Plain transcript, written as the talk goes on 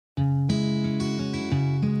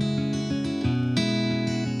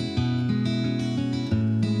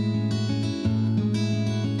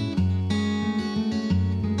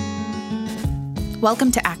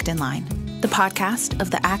Welcome to Act in Line, the podcast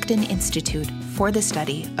of the Acton Institute for the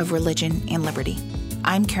Study of Religion and Liberty.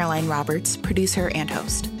 I'm Caroline Roberts, producer and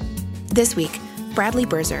host. This week, Bradley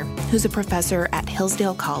Birzer, who's a professor at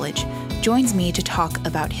Hillsdale College, joins me to talk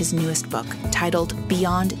about his newest book titled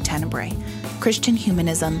Beyond Tenebrae, Christian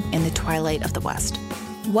Humanism in the Twilight of the West.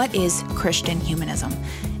 What is Christian humanism,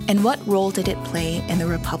 and what role did it play in the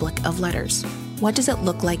Republic of Letters? What does it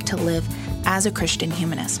look like to live as a Christian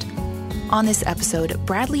humanist? On this episode,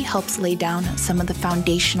 Bradley helps lay down some of the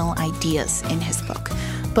foundational ideas in his book,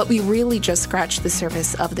 but we really just scratched the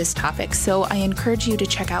surface of this topic, so I encourage you to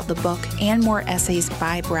check out the book and more essays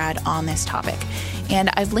by Brad on this topic. And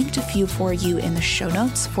I've linked a few for you in the show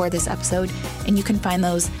notes for this episode, and you can find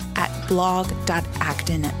those at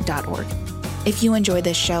blog.acton.org. If you enjoy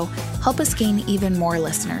this show, help us gain even more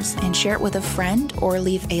listeners and share it with a friend or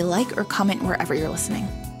leave a like or comment wherever you're listening.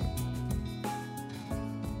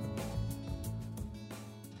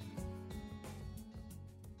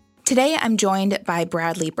 Today, I'm joined by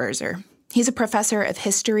Bradley Birzer. He's a professor of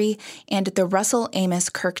history and the Russell Amos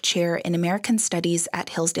Kirk Chair in American Studies at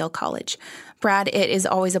Hillsdale College. Brad, it is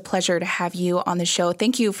always a pleasure to have you on the show.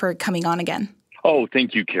 Thank you for coming on again. Oh,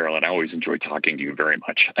 thank you, Carolyn. I always enjoy talking to you very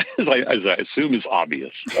much, as I assume is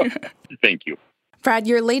obvious. So, thank you. Brad,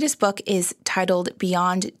 your latest book is titled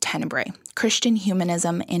Beyond Tenebrae, Christian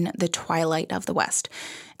Humanism in the Twilight of the West.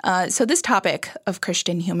 So this topic of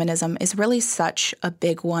Christian humanism is really such a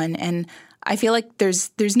big one, and I feel like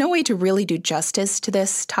there's no way to really do justice to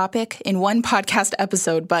this topic in one podcast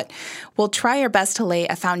episode, but we'll try our best to lay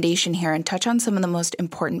a foundation here and touch on some of the most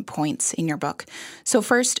important points in your book. So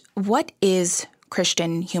first, what is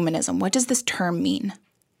Christian humanism? What does this term mean?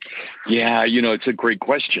 Yeah, it's a great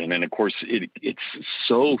question. And of course, it's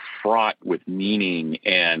so fraught with meaning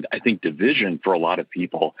and I think division for a lot of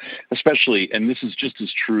people, especially, and this is just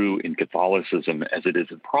as true in Catholicism as it is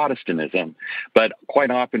in Protestantism. But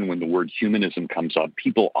quite often when the word humanism comes up,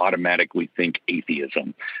 people automatically think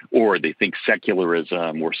atheism, or they think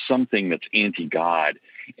secularism or something that's anti-God.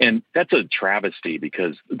 And that's a travesty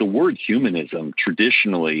because the word humanism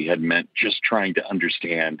traditionally had meant just trying to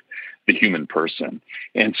understand the human person.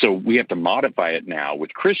 And so we have to modify it now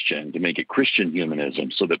with Christian to make it Christian humanism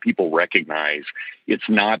so that people recognize it's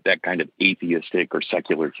not that kind of atheistic or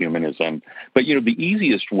secular humanism. But, the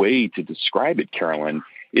easiest way to describe it, Carolyn,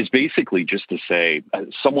 is basically just to say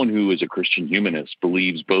someone who is a Christian humanist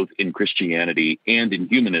believes both in Christianity and in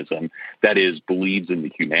humanism, that is, believes in the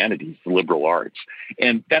humanities, the liberal arts.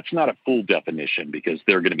 And that's not a full definition because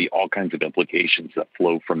there are going to be all kinds of implications that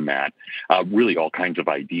flow from that, really all kinds of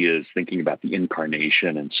ideas, thinking about the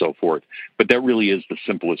incarnation and so forth. But that really is the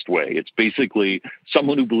simplest way. It's basically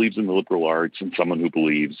someone who believes in the liberal arts and someone who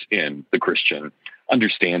believes in the Christian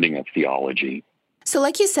understanding of theology. So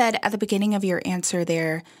like you said at the beginning of your answer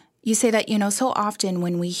there, you say that, so often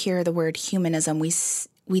when we hear the word humanism, we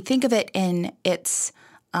think of it in its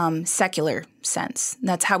secular sense.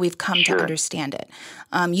 That's how we've come to understand it.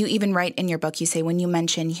 You even write in your book, you say when you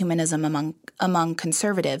mention humanism among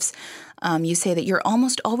conservatives, you say that you're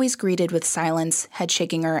almost always greeted with silence, head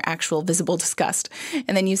shaking, or actual visible disgust.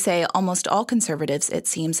 And then you say almost all conservatives, it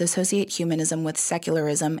seems, associate humanism with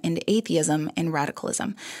secularism and atheism and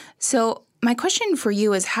radicalism. So my question for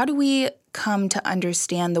you is, how do we come to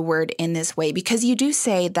understand the word in this way? Because you do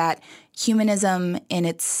say that humanism in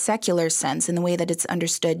its secular sense, in the way that it's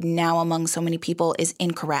understood now among so many people, is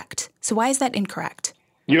incorrect. So why is that incorrect?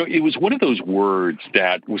 It was one of those words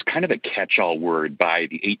that was kind of a catch-all word by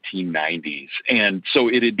the 1890s. And so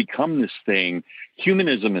it had become this thing,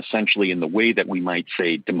 humanism essentially in the way that we might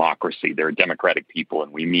say democracy. They're a democratic people,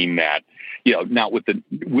 and we mean that, not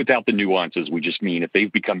without the nuances. We just mean if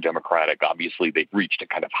they've become democratic, obviously they've reached a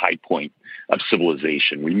kind of high point of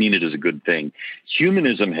civilization. We mean it as a good thing.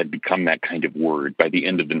 Humanism had become that kind of word by the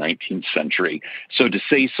end of the 19th century. So to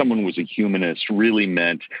say someone was a humanist really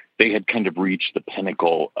meant they had kind of reached the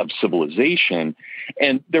pinnacle of civilization.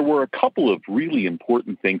 And there were a couple of really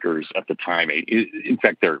important thinkers at the time. In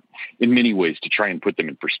fact, they're in many ways, to try and put them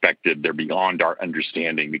in perspective, they're beyond our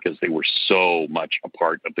understanding because they were so much a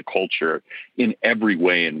part of the culture in every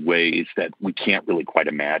way, in ways that we can't really quite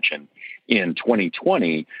imagine in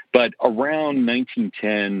 2020. But around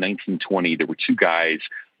 1910, 1920, there were two guys,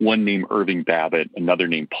 one named Irving Babbitt, another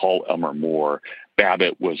named Paul Elmer More.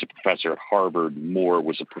 Babbitt was a professor at Harvard. Moore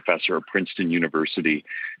was a professor at Princeton University,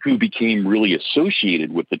 who became really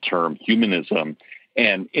associated with the term humanism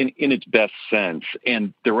and in its best sense.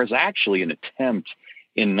 And there was actually an attempt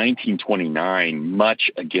in 1929,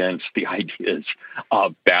 much against the ideas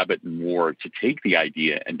of Babbitt and Moore, to take the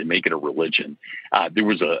idea and to make it a religion. There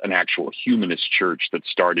was an actual humanist church that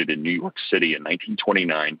started in New York City in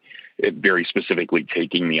 1929, very specifically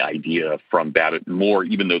taking the idea from Babbitt and Moore,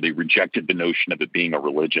 even though they rejected the notion of it being a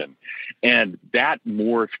religion. And that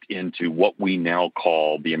morphed into what we now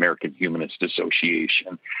call the American Humanist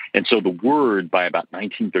Association. And so the word, by about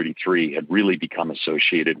 1933, had really become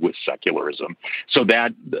associated with secularism. So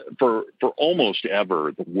that for almost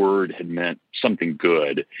ever, the word had meant something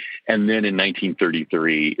good. And then in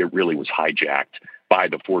 1933, it really was hijacked by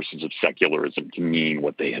the forces of secularism to mean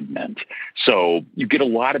what they had meant. So you get a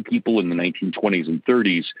lot of people in the 1920s and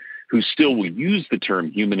 30s who still will use the term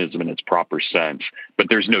humanism in its proper sense, but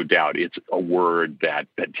there's no doubt it's a word that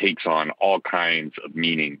takes on all kinds of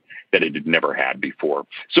meaning that it had never had before.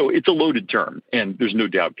 So it's a loaded term, and there's no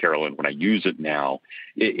doubt, Carolyn, when I use it now,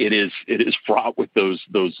 it is fraught with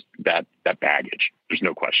that baggage. There's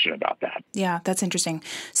no question about that. Yeah, that's interesting.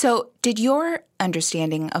 So did your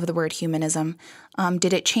understanding of the word humanism,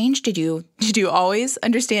 did it change? Did you always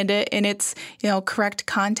understand it in its correct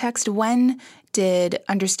context? When did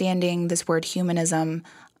understanding this word humanism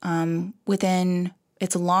within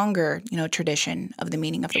its longer tradition of the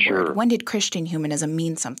meaning of the word, when did Christian humanism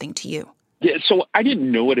mean something to you? Yeah, so I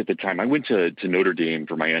didn't know it at the time. I went to Notre Dame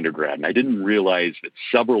for my undergrad, and I didn't realize that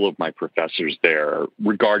several of my professors there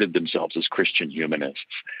regarded themselves as Christian humanists.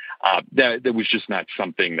 That was just not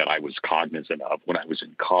something that I was cognizant of when I was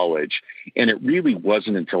in college. And it really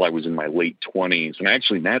wasn't until I was in my late 20s, and I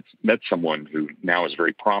actually met someone who now is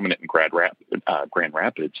very prominent in Grand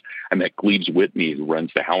Rapids. I met Gleaves Whitney, who runs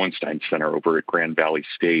the Hauenstein Center over at Grand Valley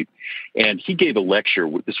State. And he gave a lecture.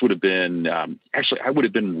 This would have been, I would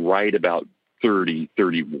have been right about 30,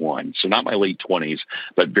 31. So not my late 20s,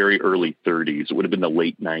 but very early 30s. It would have been the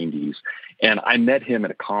late 90s. And I met him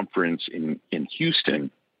at a conference in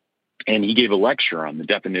Houston. And he gave a lecture on the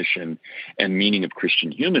definition and meaning of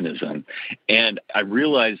Christian humanism. And I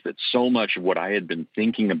realized that so much of what I had been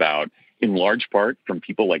thinking about, in large part from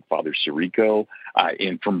people like Father Sirico,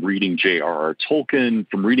 and from reading J.R.R. Tolkien,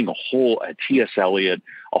 from reading T.S. Eliot,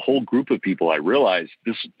 a whole group of people, I realized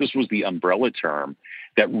this was the umbrella term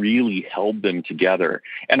that really held them together.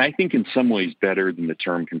 And I think in some ways better than the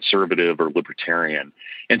term conservative or libertarian.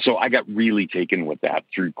 And so I got really taken with that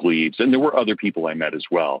through Gleaves. And there were other people I met as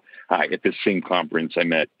well. At this same conference, I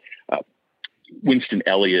met Winston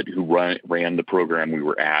Elliott, who ran the program we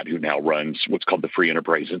were at, who now runs what's called the Free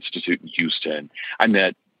Enterprise Institute in Houston. I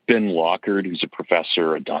met Ben Lockard, who's a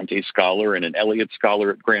professor, a Dante scholar, and an Eliot scholar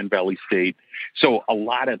at Grand Valley State. So a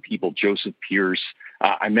lot of people, Joseph Pierce,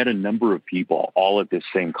 I met a number of people all at this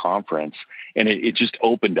same conference, and it just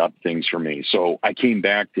opened up things for me. So I came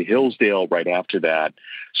back to Hillsdale right after that,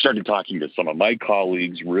 started talking to some of my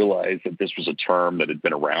colleagues, realized that this was a term that had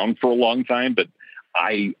been around for a long time, but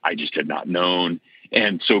I just had not known.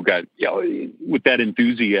 And so got, with that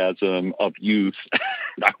enthusiasm of youth,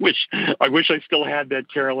 I wish I still had that,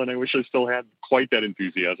 Carolyn. I wish I still had quite that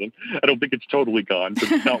enthusiasm. I don't think it's totally gone, but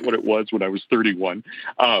it's not what it was when I was 31.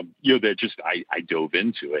 I dove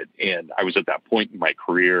into it. And I was at that point in my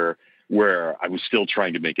career where I was still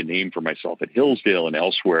trying to make a name for myself at Hillsdale and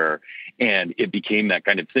elsewhere. And it became that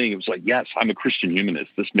kind of thing. It was like, yes, I'm a Christian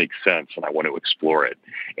humanist. This makes sense, and I want to explore it.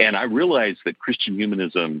 And I realized that Christian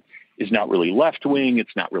humanism is not really left-wing.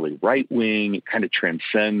 It's not really right-wing. It kind of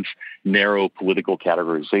transcends narrow political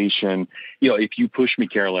categorization. If you push me,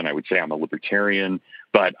 Carolyn, I would say I'm a libertarian,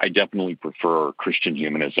 but I definitely prefer Christian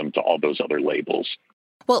humanism to all those other labels.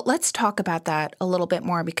 Well, let's talk about that a little bit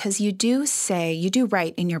more, because you do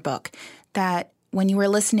write in your book that when you were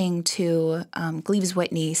listening to Gleaves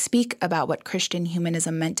Whitney speak about what Christian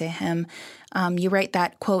humanism meant to him, you write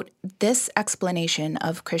that, quote, "This explanation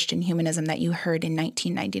of Christian humanism that you heard in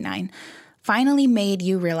 1999 finally made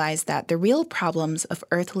you realize that the real problems of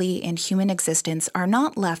earthly and human existence are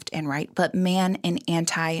not left and right, but man and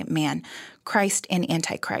anti-man, Christ and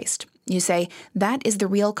antichrist. You say that is the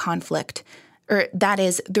real conflict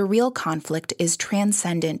is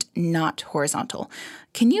transcendent, not horizontal."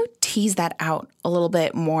 Can you tease that out a little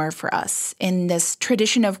bit more for us in this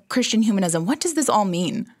tradition of Christian humanism? What does this all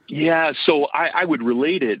mean? Yeah, so I would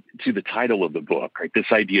relate it to the title of the book, right?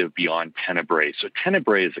 This idea of beyond tenebrae. So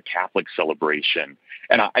tenebrae is a Catholic celebration,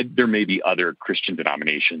 and there may be other Christian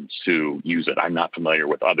denominations who use it. I'm not familiar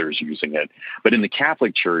with others using it. But in the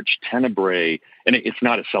Catholic Church, tenebrae, and it's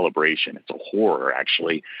not a celebration, it's a horror,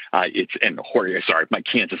 actually. Sorry, my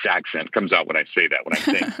Kansas accent comes out when I say that, when I'm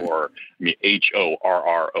saying horror. I mean,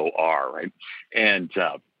 HORROR, right? And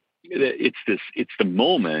it's the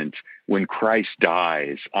moment when Christ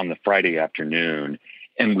dies on the Friday afternoon,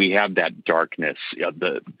 and we have that darkness,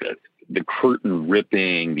 the curtain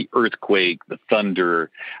ripping, the earthquake, the thunder.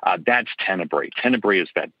 That's tenebrae. Tenebrae is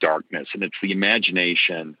that darkness, and it's the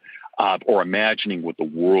imagination or imagining what the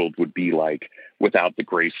world would be like without the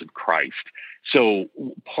grace of Christ. So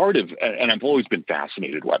part of, and I've always been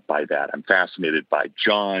fascinated by that. I'm fascinated by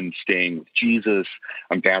John staying with Jesus.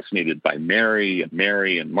 I'm fascinated by Mary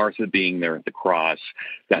and Martha being there at the cross.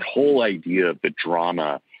 That whole idea of the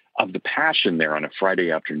drama of the passion there on a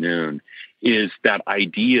Friday afternoon is that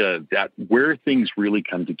idea that where things really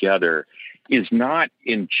come together is not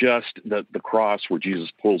in just the cross where Jesus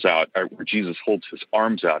pulls out, or where Jesus holds his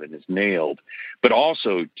arms out and is nailed, but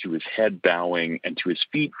also to his head bowing and to his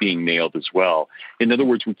feet being nailed as well. In other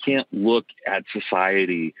words, we can't look at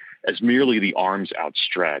society as merely the arms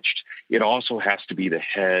outstretched. It also has to be the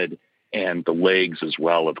head and the legs as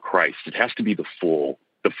well of Christ. It has to be the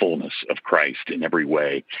fullness of Christ in every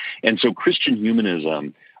way. And so Christian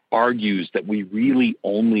humanism argues that we really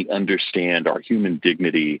only understand our human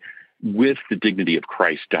dignity with the dignity of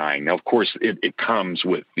Christ dying. Now, of course, it comes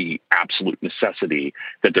with the absolute necessity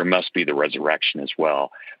that there must be the resurrection as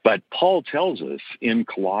well. But Paul tells us in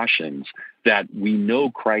Colossians that we know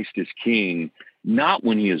Christ is king not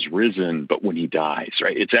when he is risen, but when he dies,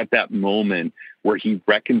 right? It's at that moment where he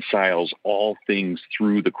reconciles all things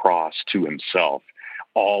through the cross to himself,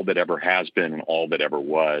 all that ever has been and all that ever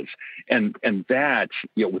was. And that,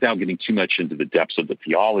 without getting too much into the depths of the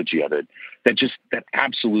theology of it, that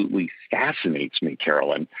absolutely fascinates me,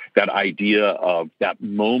 Carolyn, that idea of that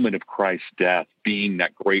moment of Christ's death being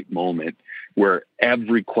that great moment where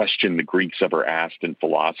every question the Greeks ever asked in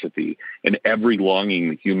philosophy and every longing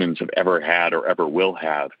the humans have ever had or ever will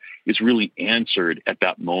have is really answered at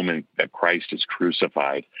that moment that Christ is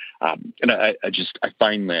crucified. And I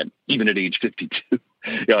find that even at age 52,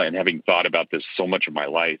 and having thought about this so much of my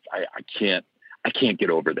life, I can't get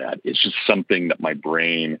over that. It's just something that my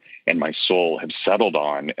brain and my soul have settled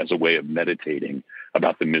on as a way of meditating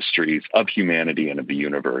about the mysteries of humanity and of the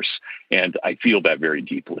universe. And I feel that very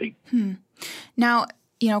deeply. Now,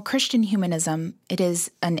 Christian humanism, it is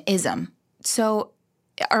an ism. So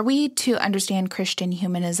are we to understand Christian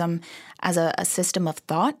humanism as a system of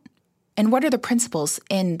thought? And what are the principles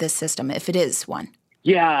in this system, if it is one?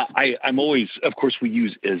 Yeah, I'm always, of course, we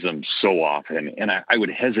use isms so often, and I would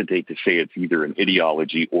hesitate to say it's either an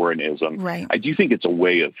ideology or an ism. Right. I do think it's a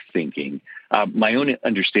way of thinking. My own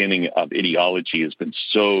understanding of ideology has been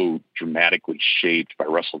so dramatically shaped by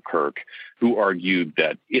Russell Kirk, who argued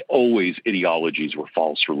that always ideologies were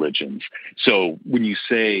false religions. So when you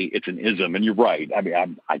say it's an ism, and you're right, I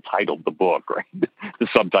mean, I titled the book, right? The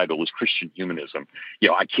subtitle was Christian Humanism.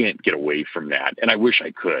 I can't get away from that. And I wish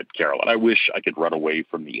I could, Carolyn. I wish I could run away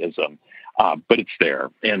from the ism. But it's there,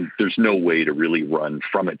 and there's no way to really run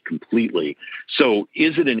from it completely. So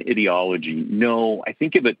is it an ideology? No, I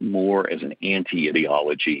think of it more as an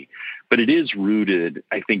anti-ideology, but it is rooted,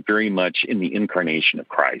 I think, very much in the incarnation of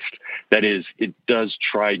Christ. That is, it does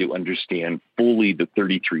try to understand fully the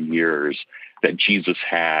 33 years that Jesus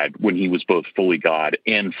had when he was both fully God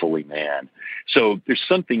and fully man. So there's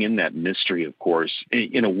something in that mystery, of course.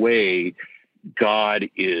 In a way, Christ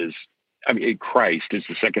is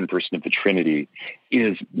the second person of the Trinity,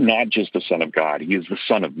 is not just the Son of God. He is the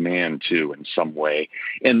Son of Man, too, in some way.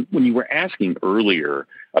 And when you were asking earlier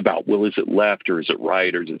about, well, is it left or is it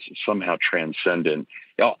right or is it somehow transcendent,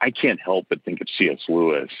 I can't help but think of C.S.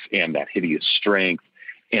 Lewis and that hideous strength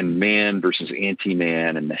and man versus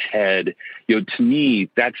anti-man and the head. To me,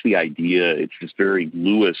 that's the idea. It's this very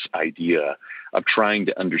Lewis idea of trying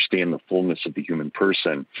to understand the fullness of the human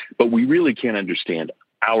person. But we really can't understand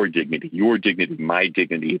our dignity, your dignity, my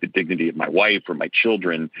dignity, the dignity of my wife or my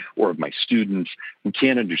children or of my students. We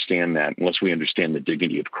can't understand that unless we understand the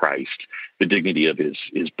dignity of Christ, the dignity of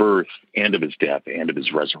his birth and of his death and of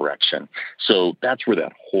his resurrection. So that's where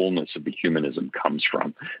that wholeness of the humanism comes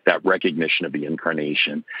from, that recognition of the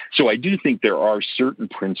incarnation. So I do think there are certain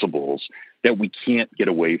principles that we can't get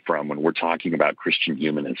away from when we're talking about Christian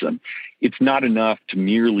humanism. It's not enough to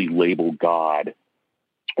merely label God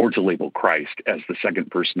or to label Christ as the second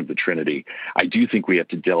person of the Trinity. I do think we have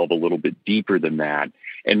to delve a little bit deeper than that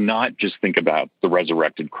and not just think about the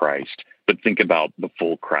resurrected Christ, but think about the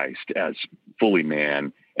full Christ as fully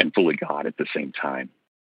man and fully God at the same time.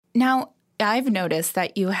 Now, I've noticed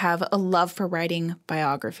that you have a love for writing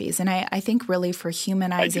biographies, and I think really for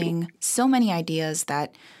humanizing so many ideas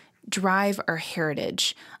that drive our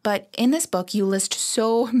heritage. But in this book, you list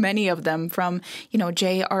so many of them from,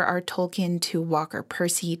 J.R.R. Tolkien to Walker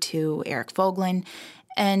Percy to Eric Voegelin.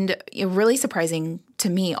 And really surprising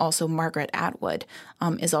to me, also Margaret Atwood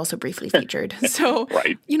is also briefly featured. So,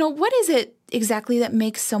 right. What is it exactly that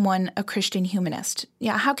makes someone a Christian humanist?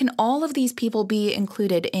 Yeah, how can all of these people be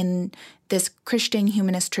included in this Christian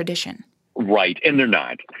humanist tradition? Right, and they're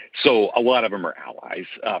not. So a lot of them are allies.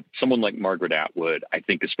 Someone like Margaret Atwood, I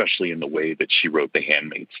think, especially in the way that she wrote The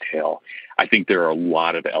Handmaid's Tale, I think there are a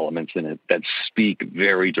lot of elements in it that speak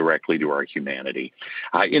very directly to our humanity,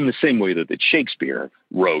 in the same way that Shakespeare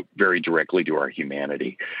wrote very directly to our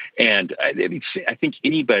humanity. And I think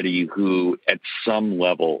anybody who at some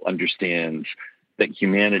level understands that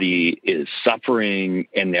humanity is suffering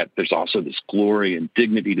and that there's also this glory and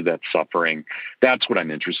dignity to that suffering, that's what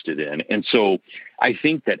I'm interested in. And so I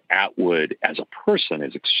think that Atwood as a person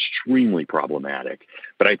is extremely problematic,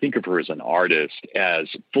 but I think of her as an artist as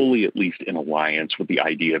fully at least in alliance with the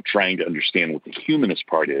idea of trying to understand what the humanist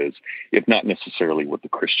part is, if not necessarily what the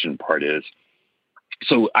Christian part is.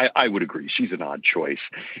 So I would agree. She's an odd choice.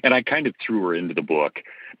 And I kind of threw her into the book,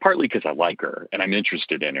 partly because I like her and I'm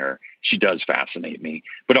interested in her. She does fascinate me,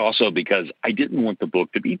 but also because I didn't want the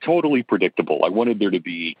book to be totally predictable. I wanted there to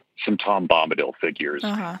be some Tom Bombadil figures,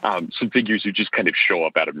 some figures who just kind of show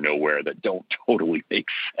up out of nowhere that don't totally make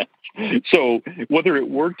sense. So whether it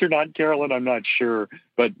worked or not, Carolyn, I'm not sure,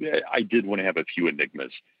 but I did want to have a few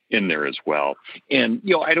enigmas in there as well. And,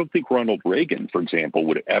 I don't think Ronald Reagan, for example,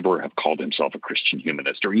 would ever have called himself a Christian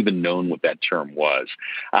humanist or even known what that term was.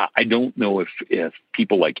 I don't know if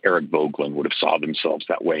people like Eric Voegelin would have saw themselves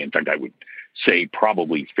that way. In fact, I would say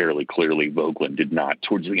probably fairly clearly Voegelin did not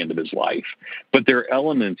towards the end of his life. But there are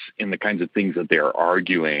elements in the kinds of things that they're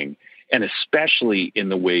arguing, and especially in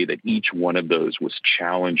the way that each one of those was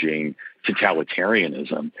challenging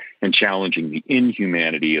totalitarianism and challenging the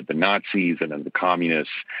inhumanity of the Nazis and of the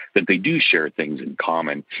communists, that they do share things in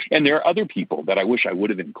common. And there are other people that I wish I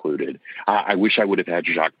would have included. I wish I would have had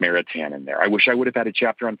Jacques Maritain in there. I wish I would have had a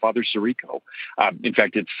chapter on Father Sirico. In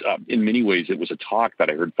fact, it's in many ways, it was a talk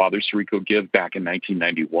that I heard Father Sirico give back in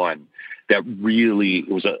 1991 that really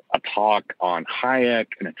was a talk on Hayek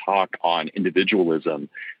and a talk on individualism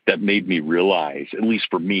that made me realize, at least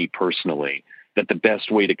for me personally, that the best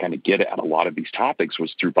way to kind of get at a lot of these topics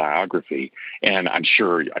was through biography. And I'm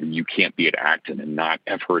sure you can't be at Acton and not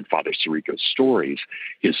have heard Father Sirico's stories,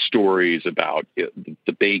 his stories about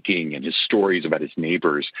the baking and his stories about his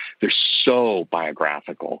neighbors. They're so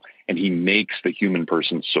biographical, and he makes the human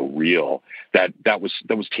person so real that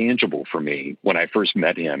was tangible for me when I first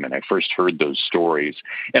met him and I first heard those stories.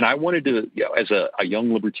 And I wanted to, as a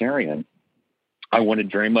young libertarian, I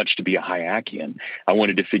wanted very much to be a Hayekian. I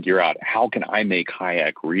wanted to figure out how can I make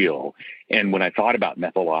Hayek real? And when I thought about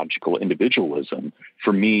methodological individualism,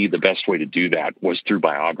 for me, the best way to do that was through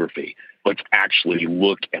biography. Let's actually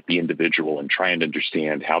look at the individual and try and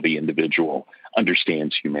understand how the individual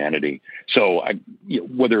understands humanity. So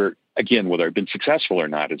whether I've been successful or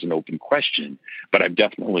not is an open question, but I've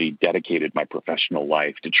definitely dedicated my professional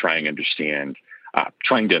life to trying to understand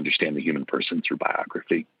the human person through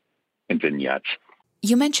biography and vignettes.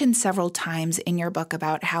 You mentioned several times in your book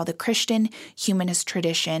about how the Christian humanist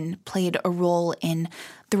tradition played a role in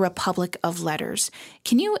the Republic of Letters.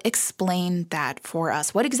 Can you explain that for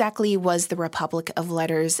us? What exactly was the Republic of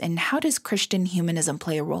Letters, and how does Christian humanism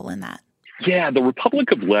play a role in that? Yeah, the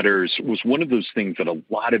Republic of Letters was one of those things that a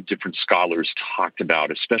lot of different scholars talked about,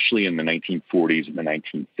 especially in the 1940s and the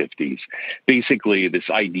 1950s. Basically, this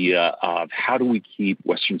idea of how do we keep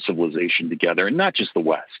Western civilization together, and not just the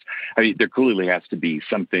West. I mean, there clearly has to be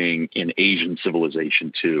something in Asian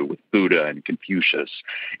civilization, too, with Buddha and Confucius,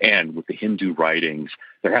 and with the Hindu writings.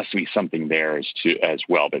 There has to be something there as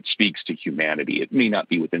well that speaks to humanity. It may not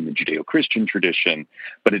be within the Judeo-Christian tradition,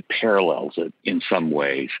 but it parallels it in some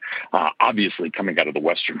ways. Obviously, coming out of the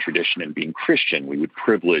Western tradition and being Christian, we would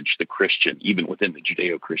privilege the Christian, even within the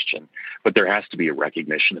Judeo-Christian. But there has to be a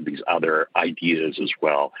recognition of these other ideas as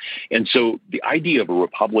well. And so the idea of a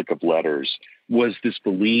Republic of Letters was this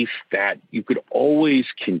belief that you could always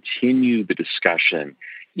continue the discussion.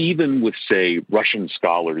 Even with, say, Russian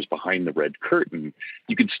scholars behind the Red Curtain,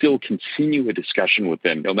 you could still continue a discussion with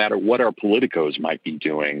them, no matter what our politicos might be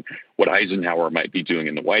doing, what Eisenhower might be doing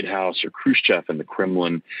in the White House or Khrushchev in the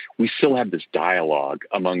Kremlin. We still have this dialogue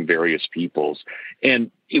among various peoples. And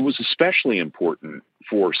it was especially important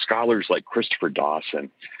for scholars like Christopher Dawson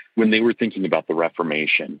when they were thinking about the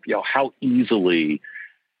Reformation, how easily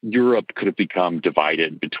Europe could have become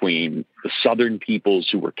divided between the southern peoples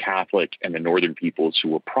who were Catholic and the northern peoples who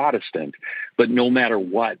were Protestant. But no matter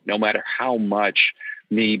what, no matter how much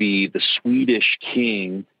maybe the Swedish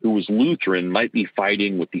king who was Lutheran might be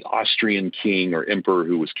fighting with the Austrian king or emperor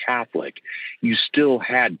who was Catholic, you still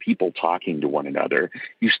had people talking to one another.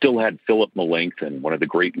 You still had Philip Melanchthon, one of the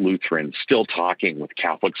great Lutherans, still talking with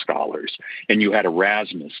Catholic scholars. And you had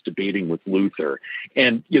Erasmus debating with Luther.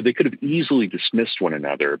 And they could have easily dismissed one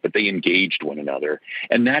another, but they engaged one another.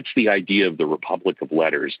 And that's the idea of the Republic of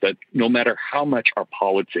Letters, that no matter how much our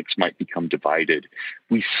politics might become divided,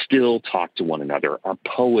 we still talk to one another. Our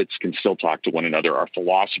poets can still talk to one another. Our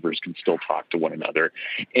philosophers can still talk to one another.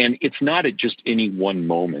 And it's not at just any one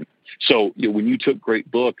moment. So when you took great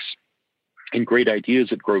books and great ideas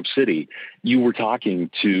at Grove City, you were talking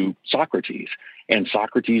to Socrates, and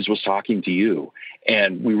Socrates was talking to you.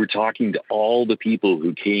 And we were talking to all the people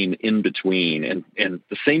who came in between. And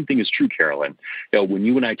the same thing is true, Carolyn. When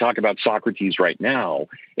you and I talk about Socrates right now,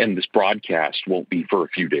 and this broadcast won't be for a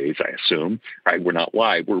few days, I assume, right? We're not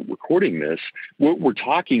live. We're recording this. We're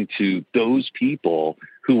talking to those people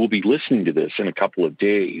who will be listening to this in a couple of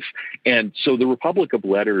days. And so the Republic of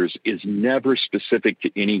Letters is never specific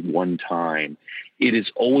to any one time. It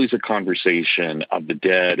is always a conversation of the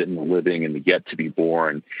dead and the living and the yet to be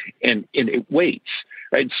born. And it waits,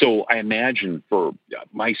 right? So I imagine for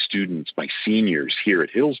my students, my seniors here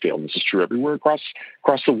at Hillsdale, and this is true everywhere across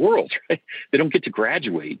the world, right? They don't get to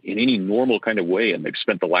graduate in any normal kind of way, and they've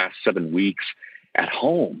spent the last 7 weeks at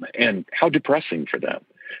home. And how depressing for them.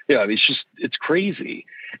 It's crazy.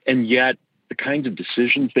 And yet the kinds of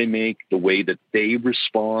decisions they make, the way that they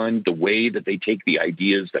respond, the way that they take the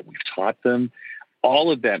ideas that we've taught them,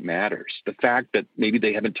 all of that matters. The fact that maybe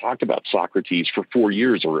they haven't talked about Socrates for 4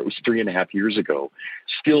 years, or it was 3.5 years ago,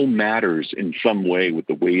 still matters in some way with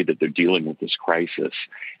the way that they're dealing with this crisis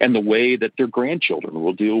and the way that their grandchildren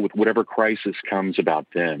will deal with whatever crisis comes about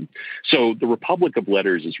them. So the Republic of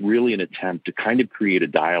Letters is really an attempt to kind of create a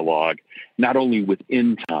dialogue, not only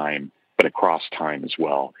within time, but across time as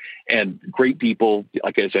well. And great people,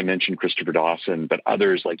 like as I mentioned, Christopher Dawson, but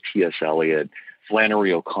others like T.S. Eliot,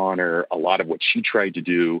 Flannery O'Connor, a lot of what she tried to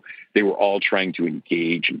do, they were all trying to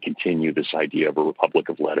engage and continue this idea of a Republic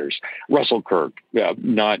of Letters. Russell Kirk,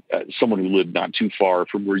 not someone who lived not too far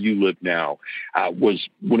from where you live now, was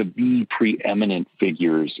one of the preeminent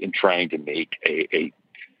figures in trying to make a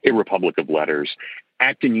Republic of Letters.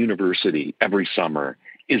 Acton University every summer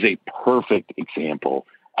is a perfect example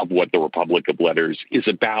of what the Republic of Letters is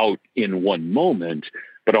about in one moment,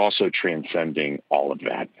 but also transcending all of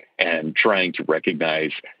that and trying to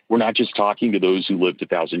recognize we're not just talking to those who lived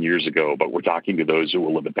 1,000 years ago, but we're talking to those who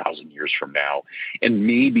will live 1,000 years from now. And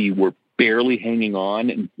maybe we're barely hanging on,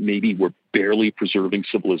 and maybe we're barely preserving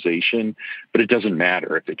civilization, but it doesn't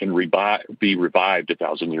matter. If it can be revived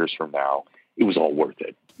 1,000 years from now, it was all worth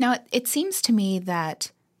it. Now, it seems to me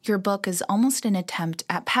that your book is almost an attempt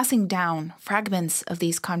at passing down fragments of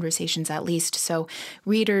these conversations, at least, so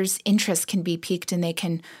readers' interest can be piqued and they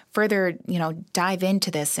can further, dive into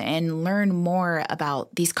this and learn more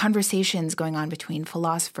about these conversations going on between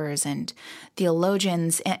philosophers and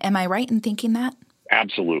theologians. Am I right in thinking that?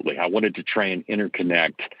 Absolutely. I wanted to try and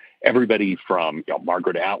interconnect everybody from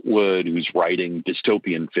Margaret Atwood, who's writing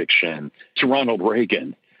dystopian fiction, to Ronald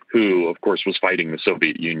Reagan, who, of course, was fighting the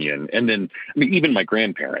Soviet Union. And then, even my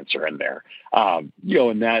grandparents are in there, and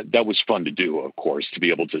that was fun to do, of course, to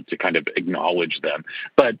be able to kind of acknowledge them.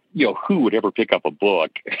 But, who would ever pick up a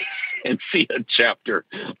book and see a chapter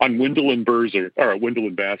on Wendell and Birzer, or Wendell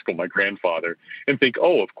and Baskell, my grandfather, and think,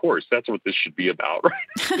 oh, of course, that's what this should be about,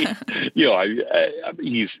 right?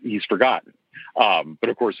 He's forgotten. But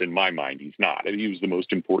of course, in my mind, he's not. He was the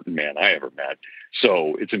most important man I ever met.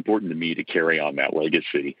 So it's important to me to carry on that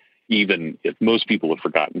legacy, even if most people have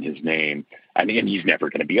forgotten his name. And he's never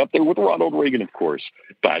going to be up there with Ronald Reagan, of course.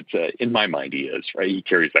 But in my mind, he is, right? He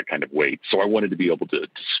carries that kind of weight. So I wanted to be able to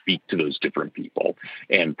speak to those different people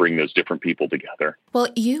and bring those different people together. Well,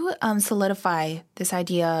 you solidify this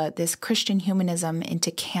idea, this Christian humanism,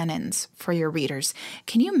 into canons for your readers.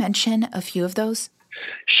 Can you mention a few of those?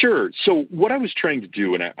 Sure. So what I was trying to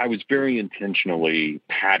do, and I was very intentionally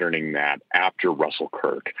patterning that after Russell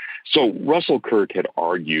Kirk. So Russell Kirk had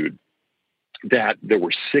argued that there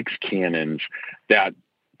were 6 canons that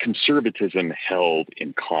conservatism held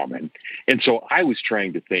in common. And so I was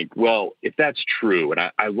trying to think, well, if that's true, and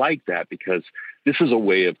I like that because this is a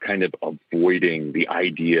way of kind of avoiding the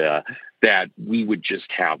idea that we would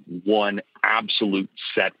just have one absolute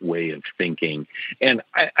set way of thinking. And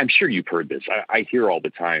I'm sure you've heard this. I hear all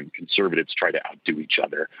the time conservatives try to outdo each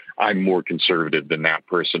other. I'm more conservative than that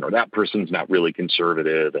person, or that person's not really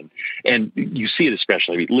conservative. And you see it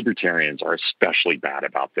especially, libertarians are especially bad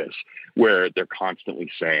about this, where they're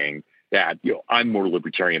constantly saying, that, I'm more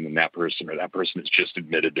libertarian than that person, or that person has just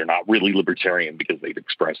admitted they're not really libertarian because they've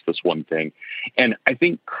expressed this one thing. And I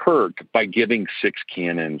think Kirk, by giving 6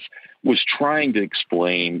 canons, was trying to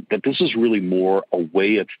explain that this is really more a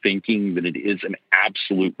way of thinking than it is an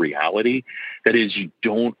absolute reality. That is, you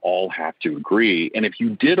don't all have to agree. And if you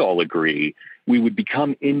did all agree, we would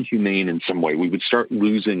become inhumane in some way. We would start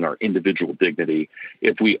losing our individual dignity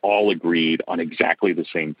if we all agreed on exactly the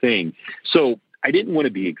same thing. So I didn't want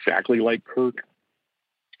to be exactly like Kirk,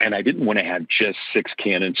 and I didn't want to have just 6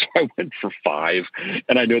 canons, so I went for 5.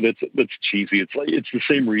 And I know that's cheesy. It's the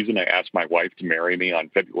same reason I asked my wife to marry me on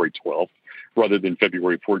February 12th rather than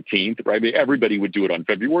February 14th. Right? I mean, everybody would do it on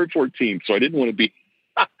February 14th, so I didn't want to be.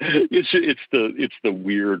 It's the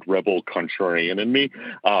weird rebel contrarian in me.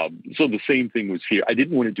 So the same thing was here. I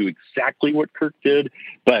didn't want to do exactly what Kirk did,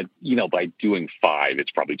 but by doing 5,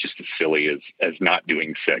 it's probably just as silly as not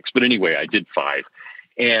doing 6. But anyway, I did 5.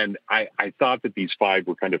 And I thought that these 5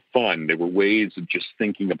 were kind of fun. They were ways of just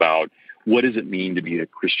thinking about what does it mean to be a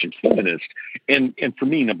Christian humanist. And for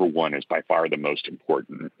me, number 1 is by far the most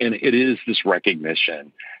important. And it is this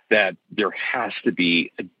recognition that there has to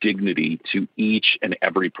be a dignity to each and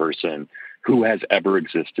every person who has ever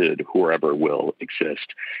existed, who ever will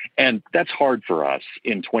exist. And that's hard for us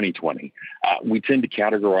in 2020. We tend to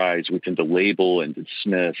categorize, we tend to label and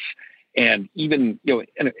dismiss. And even,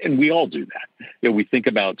 and we all do that. We think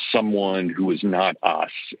about someone who is not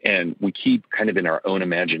us, and we keep kind of in our own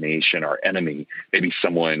imagination our enemy, maybe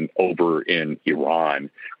someone over in Iran.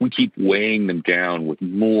 We keep weighing them down with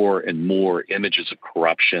more and more images of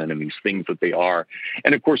corruption and these things that they are.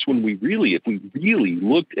 And of course, if we really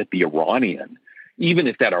looked at the Iranian, even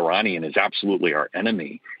if that Iranian is absolutely our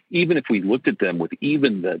enemy, even if we looked at them with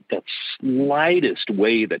even the slightest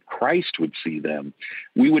way that Christ would see them,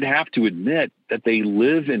 we would have to admit that they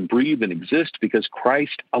live and breathe and exist because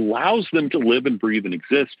Christ allows them to live and breathe and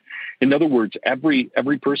exist. In other words, every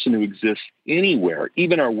person who exists anywhere,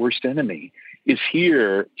 even our worst enemy, is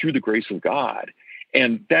here through the grace of God.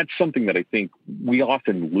 And that's something that I think we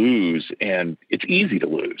often lose, and it's easy to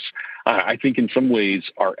lose. I think in some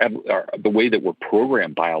ways the way that we're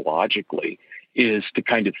programmed biologically is to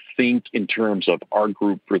kind of think in terms of our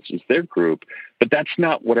group versus their group, but that's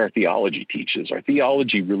not what our theology teaches. Our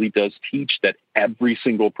theology really does teach that every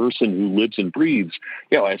single person who lives and breathes,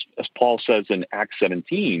 as Paul says in Acts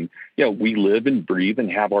 17, we live and breathe and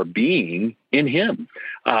have our being in him.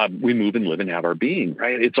 We move and live and have our being,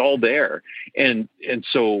 right? It's all there. And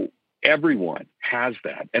so everyone has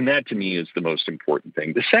that. And that to me is the most important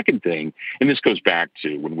thing. The second thing, and this goes back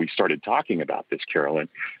to when we started talking about this, Carolyn,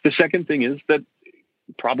 the second thing is that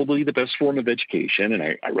probably the best form of education, and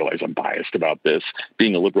I realize I'm biased about this,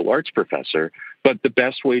 being a liberal arts professor, but the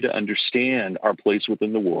best way to understand our place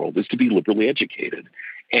within the world is to be liberally educated.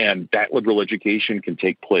 And that liberal education can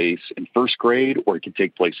take place in first grade or it can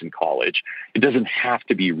take place in college. It doesn't have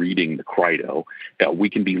to be reading the Credo. We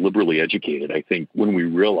can be liberally educated. I think when we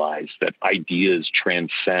realize that ideas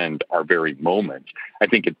transcend our very moment, I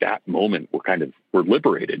think at that moment we're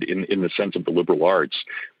liberated in the sense of the liberal arts.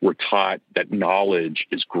 We're taught that knowledge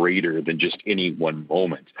is greater than just any one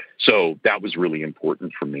moment. So that was really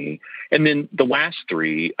important for me. And then the last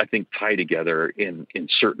 3, I think, tie together in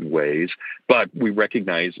certain ways, but we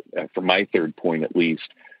recognize, from my third point at least,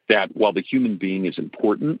 that while the human being is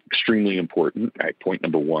important, extremely important, right, point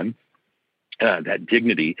number 1, that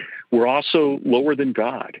dignity, we're also lower than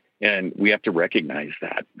God. And we have to recognize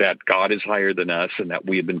that God is higher than us and that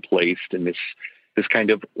we have been placed in this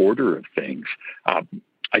kind of order of things.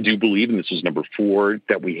 I do believe, and this is number 4,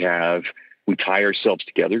 that we tie ourselves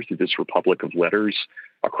together through this republic of letters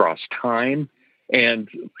across time. And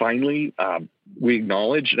finally, we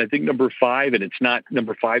acknowledge, and I think number 5, and it's not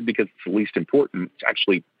number 5 because it's the least important, it's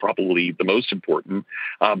actually probably the most important,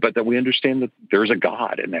 but that we understand that there's a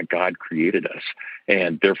God and that God created us.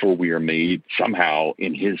 And therefore we are made somehow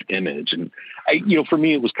in his image. And for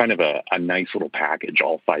me, it was kind of a nice little package,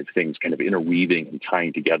 all 5 things kind of interweaving and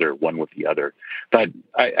tying together one with the other. But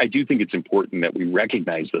I do think it's important that we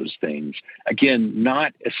recognize those things, again,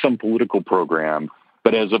 not as some political program,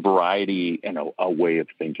 but as a variety and a way of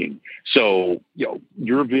thinking. So,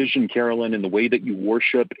 your vision, Carolyn, and the way that you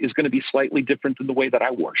worship is going to be slightly different than the way that I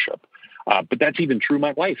worship. But that's even true.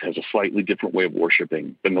 My wife has a slightly different way of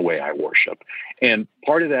worshiping than the way I worship. And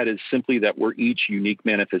part of that is simply that we're each unique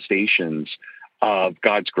manifestations of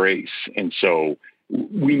God's grace. And so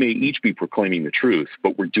we may each be proclaiming the truth,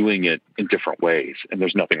 but we're doing it in different ways, and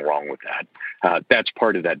there's nothing wrong with that. That's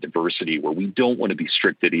part of that diversity where we don't want to be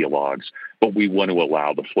strict ideologues, but we want to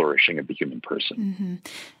allow the flourishing of the human person. Mm-hmm.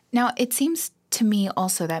 Now, it seems to me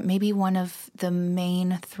also that maybe one of the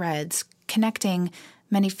main threads connecting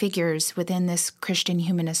many figures within this Christian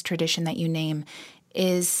humanist tradition that you name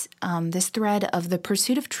is this thread of the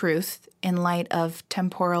pursuit of truth in light of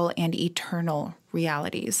temporal and eternal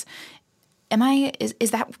realities.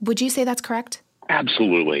 Would you say that's correct?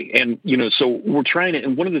 Absolutely. And, so we're trying to,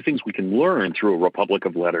 and one of the things we can learn through a Republic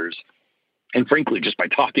of Letters, and frankly, just by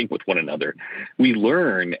talking with one another, we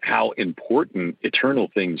learn how important eternal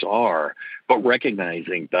things are, but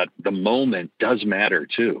recognizing that the moment does matter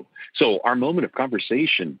too. So our moment of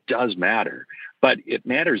conversation does matter, but it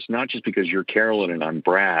matters not just because you're Carolyn and I'm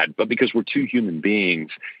Brad, but because we're two human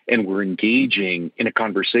beings and we're engaging in a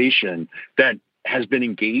conversation that has been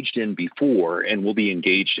engaged in before and will be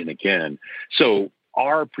engaged in again. So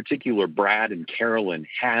our particular Brad and Carolyn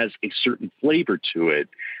has a certain flavor to it,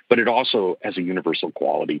 but it also has a universal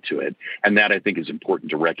quality to it. And that, I think, is important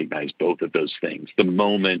to recognize both of those things, the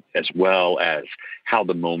moment as well as how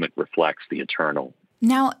the moment reflects the eternal.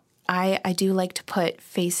 Now, I do like to put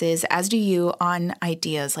faces, as do you, on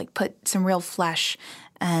ideas, like put some real flesh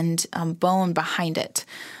and bone behind it.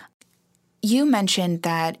 You mentioned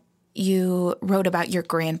that you wrote about your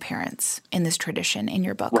grandparents in this tradition in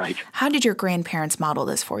your book. Right. How did your grandparents model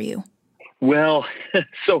this for you? Well,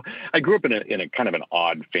 so I grew up in a kind of an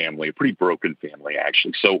odd family, a pretty broken family,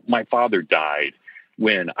 actually. So my father died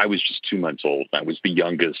when I was just 2 months old. I was the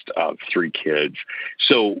youngest of 3 kids.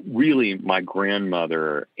 So really, my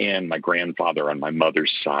grandmother and my grandfather on my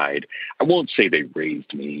mother's side, I won't say they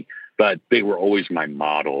raised me, but they were always my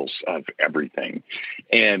models of everything.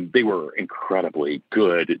 And they were incredibly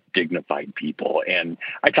good, dignified people. And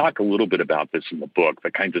I talk a little bit about this in the book, the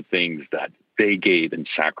kinds of things that they gave and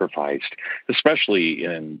sacrificed, especially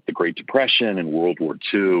in the Great Depression and World War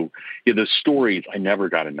II. The stories I never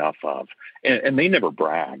got enough of. And they never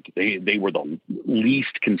bragged. They were the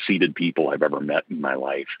least conceited people I've ever met in my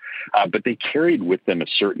life. But they carried with them a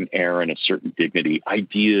certain air and a certain dignity.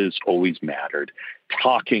 Ideas always mattered.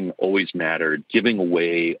 Talking always mattered. Giving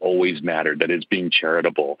away always mattered. That is, being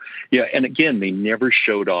charitable. Yeah, and again, they never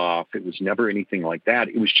showed off. It was never anything like that.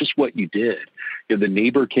 It was just what you did. The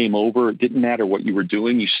neighbor came over. It didn't matter what you were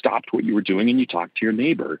doing. You stopped what you were doing and you talked to your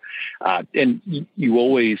neighbor. And you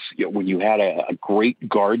always, when you had a great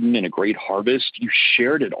garden and a great harvest, you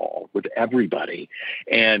shared it all with everybody.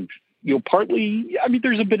 And partly,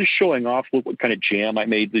 there's a bit of showing off. Look what kind of jam I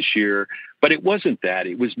made this year. But it wasn't that.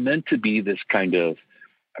 It was meant to be this kind of,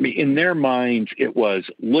 in their minds, it was,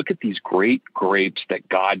 look at these great grapes that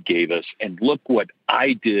God gave us and look what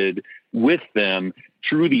I did with them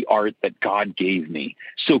through the art that God gave me.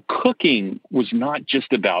 So cooking was not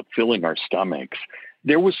just about filling our stomachs.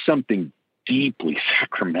 There was something deeply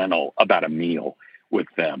sacramental about a meal with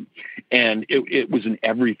them. And it was in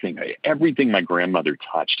everything my grandmother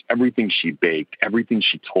touched, everything she baked, everything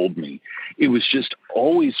she told me. It was just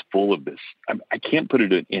always full of this. I can't put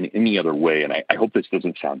it in any other way, and I hope this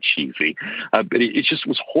doesn't sound cheesy, but it just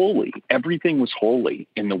was holy. Everything was holy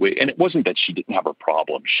in the way, and it wasn't that she didn't have a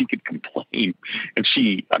problem. She could complain, and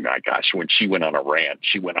when she went on a rant,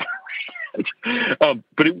 she went on a rant.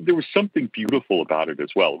 But there was something beautiful about it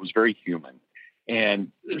as well. It was very human.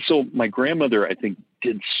 And so my grandmother, I think,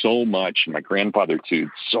 did so much, and my grandfather too,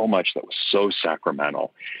 so much that was so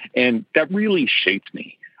sacramental. And that really shaped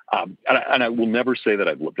me. And I will never say that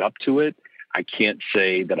I've lived up to it. I can't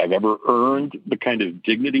say that I've ever earned the kind of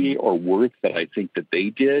dignity or worth that I think that they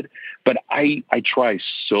did. But I try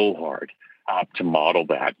so hard to model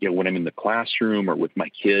that, when I'm in the classroom or with my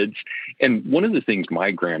kids. And one of the things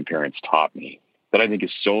my grandparents taught me that I think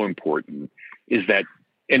is so important is that,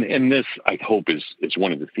 and this, I hope, is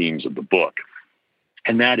one of the themes of the book,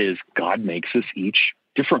 and that is God makes us each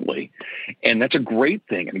differently. And that's a great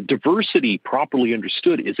thing. Diversity, properly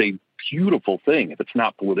understood, is a beautiful thing if it's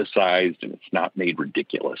not politicized and it's not made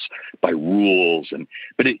ridiculous by rules.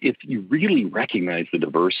 But if you really recognize the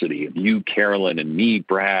diversity of you, Carolyn, and me,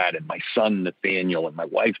 Brad, and my son, Nathaniel, and my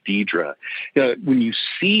wife, Deidre, when you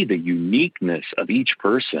see the uniqueness of each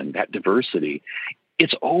person, that diversity,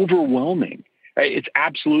 it's overwhelming. It's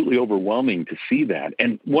absolutely overwhelming to see that.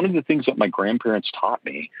 And one of the things that my grandparents taught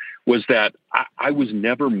me was that I was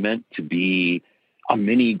never meant to be a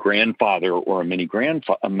mini grandfather or a mini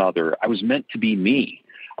grandmother. I was meant to be me.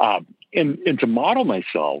 And to model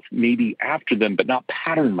myself maybe after them, but not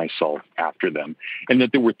pattern myself after them. And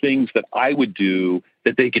that there were things that I would do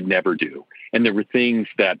that they could never do. And there were things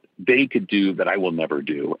that they could do that I will never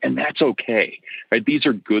do. And that's okay, right? These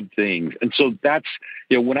are good things. And so that's,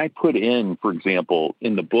 when I put in, for example,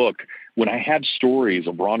 in the book, when I have stories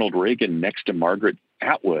of Ronald Reagan next to Margaret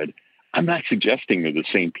Atwood, I'm not suggesting they're the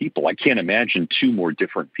same people. I can't imagine 2 more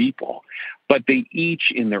different people. but they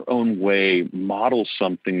each in their own way model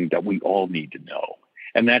something that we all need to know.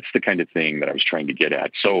 And that's the kind of thing that I was trying to get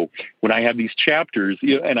at. So when I have these chapters,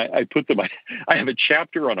 and I put them, I have a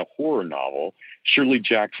chapter on a horror novel, Shirley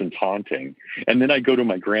Jackson's Haunting, and then I go to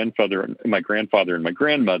my grandfather and my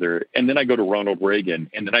grandmother, and then I go to Ronald Reagan,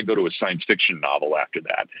 and then I go to a science fiction novel after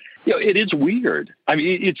that. It is weird. I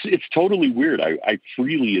mean, it's totally weird. I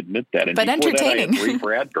freely admit that. And but entertaining. That, I had Ray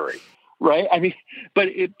Bradbury, right? I mean, but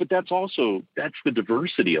that's the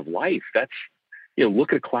diversity of life. That's,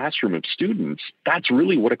 look at a classroom of students. That's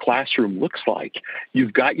really what a classroom looks like.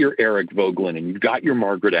 You've got your Eric Vogelin, and you've got your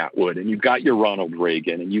Margaret Atwood, and you've got your Ronald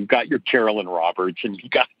Reagan, and you've got your Carolyn Roberts, and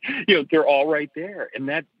you've got, they're all right there. And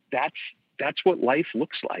that's what life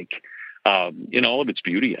looks like. In all of its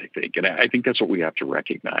beauty, I think. And I think that's what we have to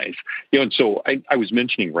recognize. And so I was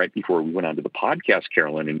mentioning right before we went on to the podcast,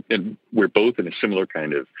 Carolyn, and we're both in a similar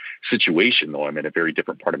kind of situation, though I'm in a very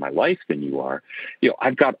different part of my life than you are.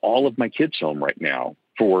 I've got all of my kids home right now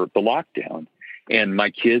for the lockdown. And my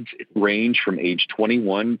kids range from age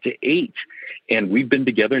 21 to 8. And we've been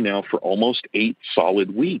together now for almost 8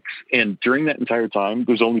 solid weeks. And during that entire time,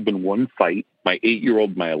 there's only been one fight. My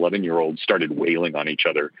 8-year-old, my 11-year-old started wailing on each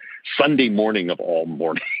other Sunday morning of all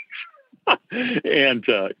mornings. And,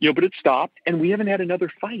 but it stopped, and we haven't had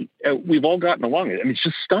another fight. We've all gotten along. I mean, it's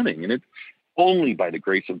just stunning. And it's only by the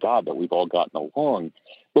grace of God that we've all gotten along.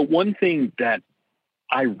 But one thing that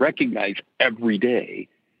I recognize every day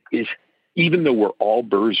is, even though we're all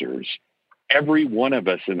Birzers, every one of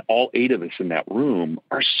us and all 8 of us in that room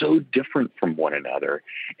are so different from one another.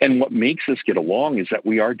 And what makes us get along is that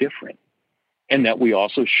we are different, and that we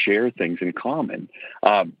also share things in common.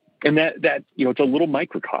 And that it's a little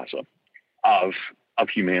microcosm of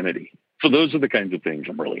humanity. So those are the kinds of things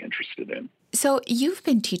I'm really interested in. So you've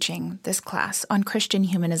been teaching this class on Christian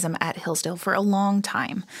humanism at Hillsdale for a long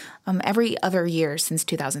time, every other year since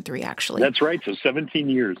 2003, actually. That's right. So 17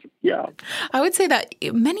 years. Yeah. I would say that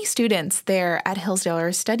many students there at Hillsdale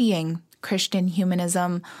are studying Christian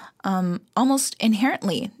humanism almost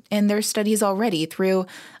inherently in their studies already through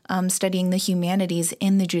studying the humanities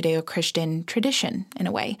in the Judeo-Christian tradition in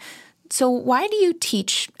a way. So why do you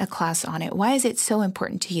teach a class on it? Why is it so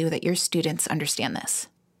important to you that your students understand this?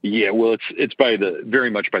 Yeah, well, it's very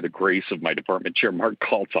much by the grace of my department chair, Mark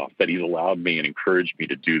Kaltoff, that he's allowed me and encouraged me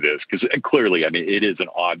to do this. Because clearly, I mean, it is an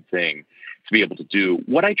odd thing to be able to do.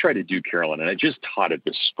 What I try to do, Carolyn, and I just taught it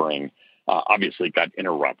this spring, obviously got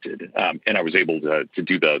interrupted, and I was able to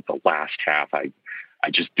do the last half I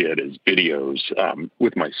just did as videos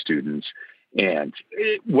with my students. And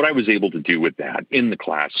what I was able to do with that in the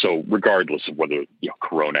class, so regardless of whether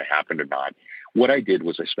Corona happened or not, what I did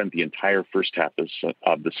was I spent the entire first half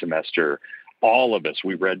of the semester, all of us,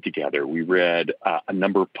 we read together. We read a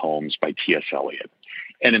number of poems by T.S. Eliot.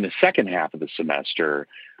 And in the second half of the semester,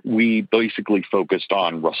 we basically focused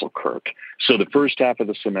on Russell Kirk. So the first half of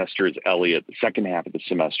the semester is Eliot. The second half of the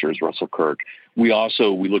semester is Russell Kirk. We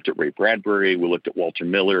looked at Ray Bradbury. We looked at Walter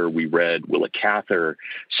Miller. We read Willa Cather.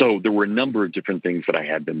 So there were a number of different things that I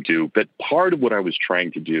had them do. But part of what I was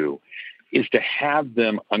trying to do is to have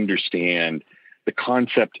them understand the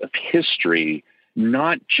concept of history,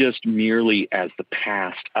 not just merely as the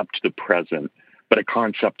past up to the present, but a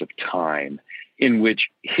concept of time, in which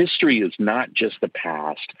history is not just the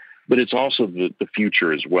past, but it's also the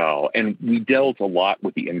future as well. And we dealt a lot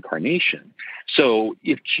with the incarnation. So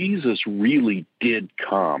if Jesus really did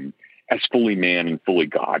come as fully man and fully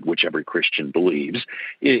God, which every Christian believes,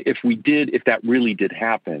 if that really did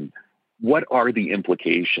happen, what are the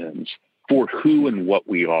implications for who and what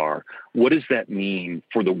we are? What does that mean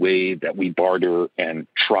for the way that we barter and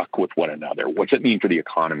truck with one another? What's it mean for the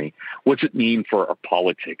economy? What's it mean for our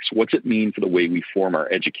politics? What's it mean for the way we form our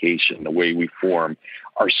education, the way we form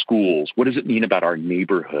our schools? What does it mean about our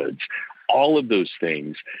neighborhoods? All of those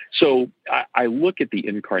things. So I look at the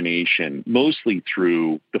incarnation mostly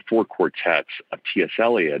through the 4 quartets of T.S.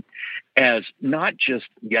 Eliot as not just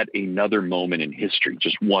yet another moment in history,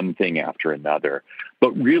 just one thing after another,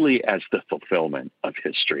 but really as the fulfillment of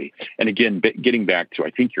history. And again, getting back to,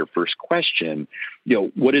 I think, your first question,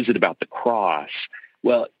 what is it about the cross?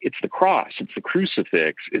 Well, it's the cross, it's the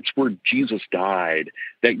crucifix, it's where Jesus died,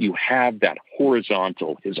 that you have that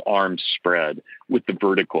horizontal, his arms spread, with the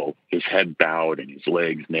vertical, his head bowed and his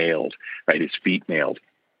legs nailed, right, his feet nailed.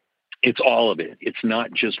 It's all of it. It's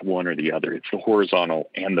not just one or the other. It's the horizontal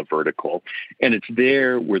and the vertical. And it's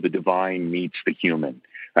there where the divine meets the human,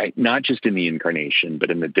 right? Not just in the incarnation, but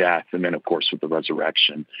in the death, and then, of course, with the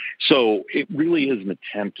resurrection. So it really is an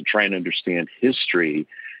attempt to try and understand history,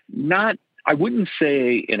 I wouldn't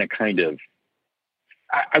say in a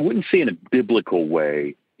biblical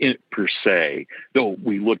way, per se, though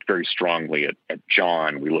we looked very strongly at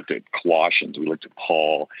John, we looked at Colossians, we looked at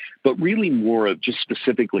Paul, but really more of just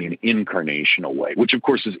specifically an incarnational way, which of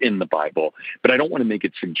course is in the Bible. But I don't want to make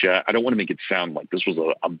it sound like this was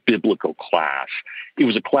a biblical class. It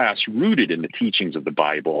was a class rooted in the teachings of the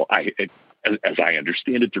Bible, as I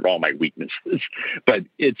understand it, through all my weaknesses. But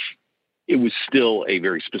it was still a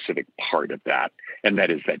very specific part of that, and that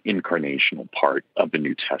is that incarnational part of the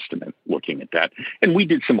New Testament, looking at that. And we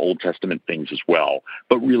did some Old Testament things as well,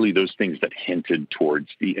 but really those things that hinted towards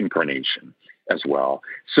the incarnation as well.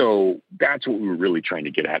 So that's what we were really trying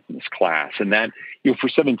to get at in this class. And that, for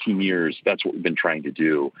 17 years, that's what we've been trying to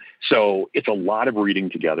do. So it's a lot of reading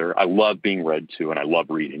together. I love being read to, and I love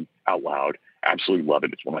reading out loud. Absolutely love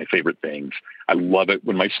it. It's one of my favorite things. I love it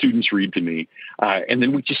when my students read to me. And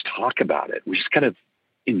then we just talk about it. We just kind of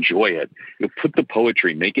enjoy it. Put the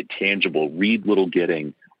poetry, make it tangible, read Little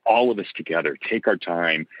Gidding, all of us together, take our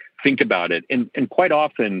time, think about it. And quite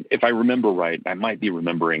often, if I remember right, I might be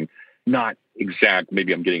remembering not exact,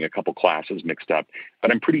 maybe I'm getting a couple classes mixed up,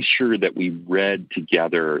 but I'm pretty sure that we read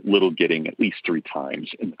together Little Gidding at least 3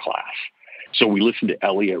 times in the class. So we listened to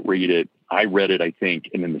Elliot read it. I read it, I think,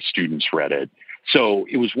 and then the students read it. So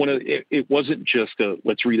it was it wasn't just a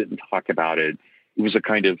let's read it and talk about it. It was a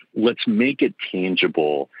kind of let's make it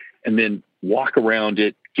tangible and then walk around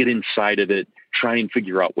it, get inside of it, try and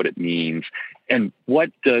figure out what it means. And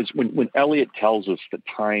when Elliot tells us that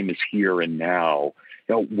time is here and now,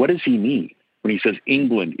 what does he mean? When he says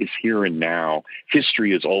England is here and now,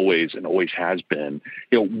 history is always and always has been,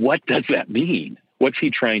 what does that mean? What's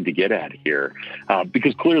he trying to get at here?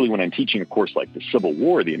 Because clearly when I'm teaching a course like the Civil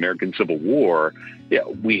War, the American Civil War,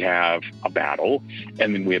 we have a battle,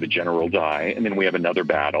 and then we have a general die, and then we have another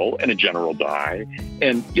battle and a general die.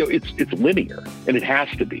 And it's linear, and it has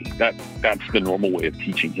to be. That's the normal way of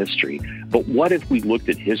teaching history. But what if we looked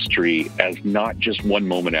at history as not just one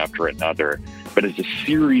moment after another, but as a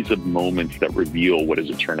series of moments that reveal what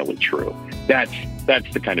is eternally true? That's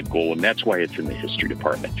the kind of goal, and that's why it's in the history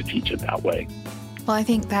department to teach it that way. Well, I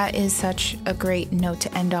think that is such a great note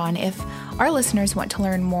to end on. If our listeners want to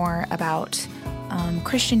learn more about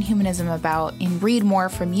Christian humanism, and read more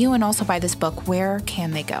from you and also buy this book, where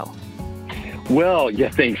can they go? Well, yeah,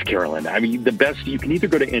 thanks, Carolyn. I mean, the best, you can either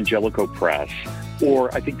go to Angelico Press,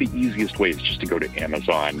 or I think the easiest way is just to go to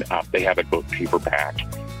Amazon. They have it both paperback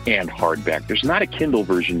and hardback. There's not a Kindle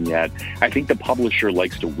version yet. I think the publisher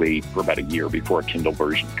likes to wait for about a year before a Kindle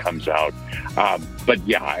version comes out. But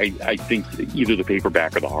yeah, I think either the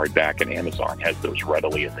paperback or the hardback, and Amazon has those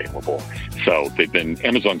readily available. So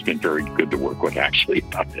Amazon's been very good to work with actually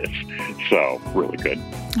about this. So really good.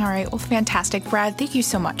 All right. Well, fantastic. Brad, thank you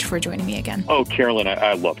so much for joining me again. Oh, Carolyn,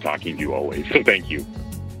 I love talking to you always. So thank you.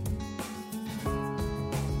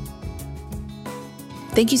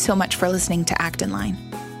 Thank you so much for listening to Act in Line.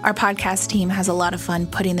 Our podcast team has a lot of fun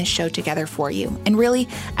putting this show together for you. And really,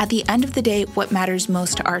 at the end of the day, what matters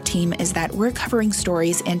most to our team is that we're covering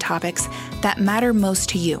stories and topics that matter most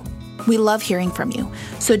to you. We love hearing from you,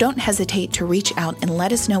 so don't hesitate to reach out and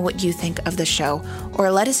let us know what you think of the show, or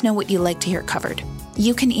let us know what you'd like to hear covered.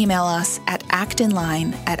 You can email us at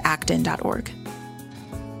actinline@actin.org.